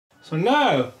So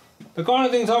now, the kind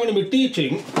of things I'm going to be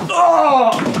teaching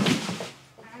are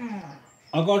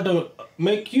going to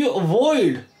make you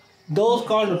avoid those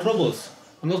kind of troubles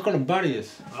and those kind of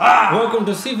barriers. Welcome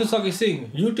to Sifu Soggi Singh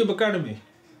YouTube Academy.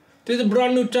 This is a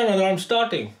brand new channel that I'm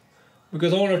starting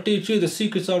because I want to teach you the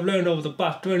secrets I've learned over the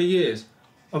past 20 years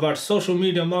about social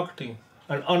media marketing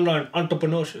and online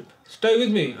entrepreneurship. Stay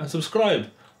with me and subscribe,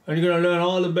 and you're going to learn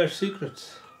all the best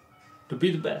secrets to be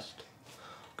the best.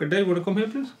 Okay, Dave, want to come here,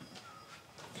 please?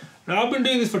 Now, I've been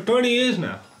doing this for 20 years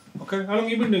now. Okay, how long have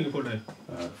you been doing it for, Dave?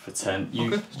 For 10.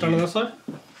 Okay, stand on that side.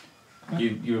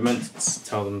 You were meant to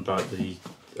tell them about the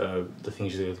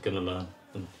things you're going to learn.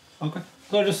 Okay,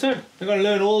 so I just said, they're going to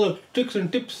learn all the tricks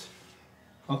and tips.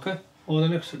 Okay, over the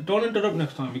next, don't interrupt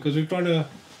next time because we're trying to,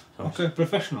 okay,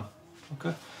 professional.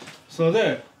 Okay, so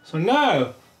there. So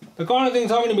now, the kind of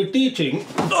things I'm going to be teaching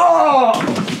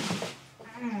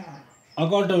are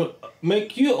going to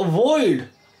make you avoid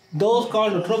those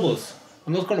kind of troubles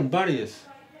and those kind of barriers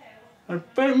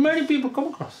that many people come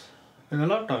across in a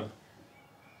lifetime.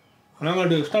 And I'm going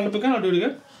to do, stand up again, I'll do it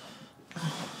again.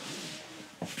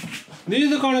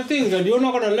 These are the kind of things that you're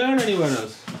not going to learn anywhere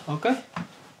else. Okay?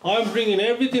 I'm bringing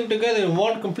everything together in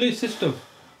one complete system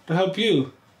to help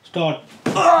you start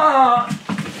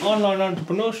online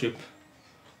entrepreneurship.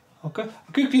 Okay?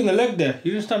 I kicked you in the leg there.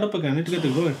 You didn't stand up again. You need to get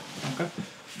the groin. Okay?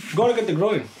 Gotta get the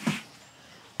groin.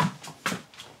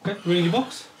 Okay? You in your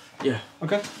box? Yeah.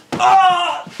 Okay?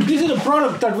 This is a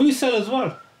product that we sell as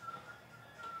well.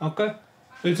 Okay?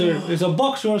 It's a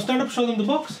box. You want to stand up, show them the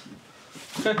box?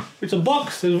 Okay? It's a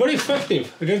box. It's very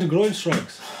effective against groin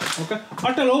strikes. Okay?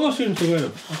 I tell all my students to wear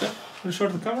them. Okay? Want to show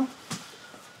it to the camera?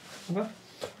 Okay?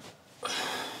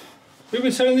 We've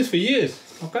been selling this for years.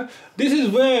 Okay? This is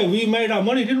where we made our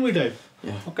money, didn't we, Dave?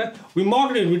 Yeah. Okay? We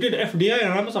marketed, we did FDA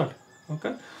on Amazon.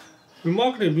 Okay? We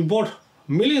marketed, we bought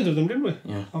millions of them, didn't we?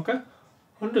 Yeah. Okay?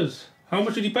 Hundreds. How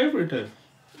much did you pay for it, Dave?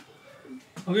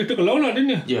 Okay, you took a loan out, didn't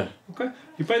you? Yeah. Okay?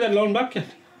 You paid that loan back yet?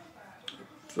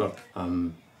 Well,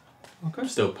 Okay?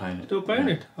 still paying it. Still paying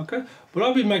it, okay? But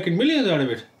I've been making millions out of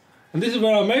it. And this is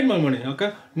where I made my money,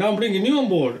 okay? Now I'm bringing you on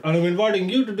board and I'm inviting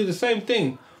you to do the same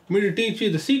thing. For me to teach you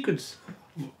the secrets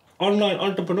of online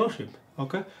entrepreneurship,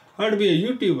 okay? How to be a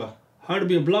YouTuber, how to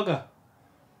be a blogger,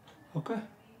 okay?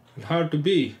 And how to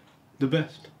be the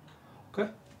best, okay?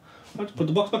 Let's put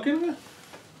the box back in there.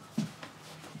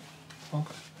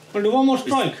 Okay. We'll do one more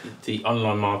strike. The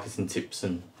online marketing tips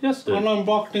and... Yes, online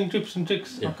marketing tips and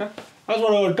tricks, Yeah. okay? That's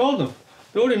what I already told them.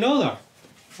 They already know that,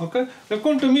 okay? They've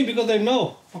come to me because they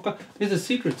know, okay? These are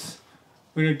secrets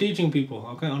when you're teaching people,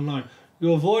 okay, online.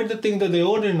 You avoid the things that they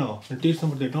already know and teach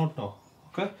them what they don't know,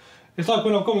 okay? It's like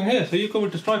when I'm coming here, so you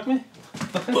coming to strike me?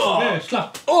 Okay, there,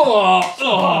 slap.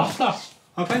 Slap,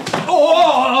 okay?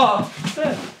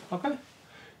 There, okay?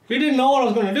 You didn't know what I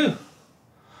was going to do.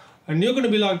 And you're going to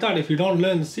be like that if you don't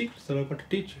learn the secrets that I'm going to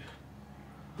teach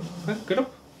you. Okay, get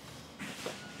up.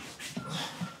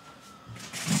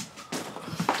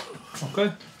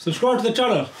 Okay, subscribe to the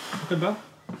channel. Okay, bell.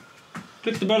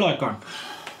 Click the bell icon.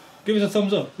 Give us a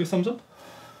thumbs up. Give a thumbs up.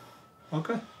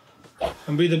 Okay,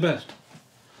 and be the best.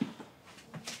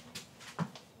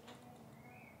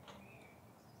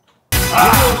 You're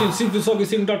watching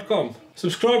SifuSoggiSingh.com.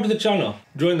 Subscribe to the channel.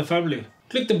 Join the family.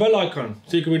 Click the bell icon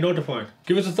so you can be notified.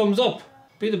 Give us a thumbs up.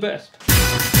 Be the best.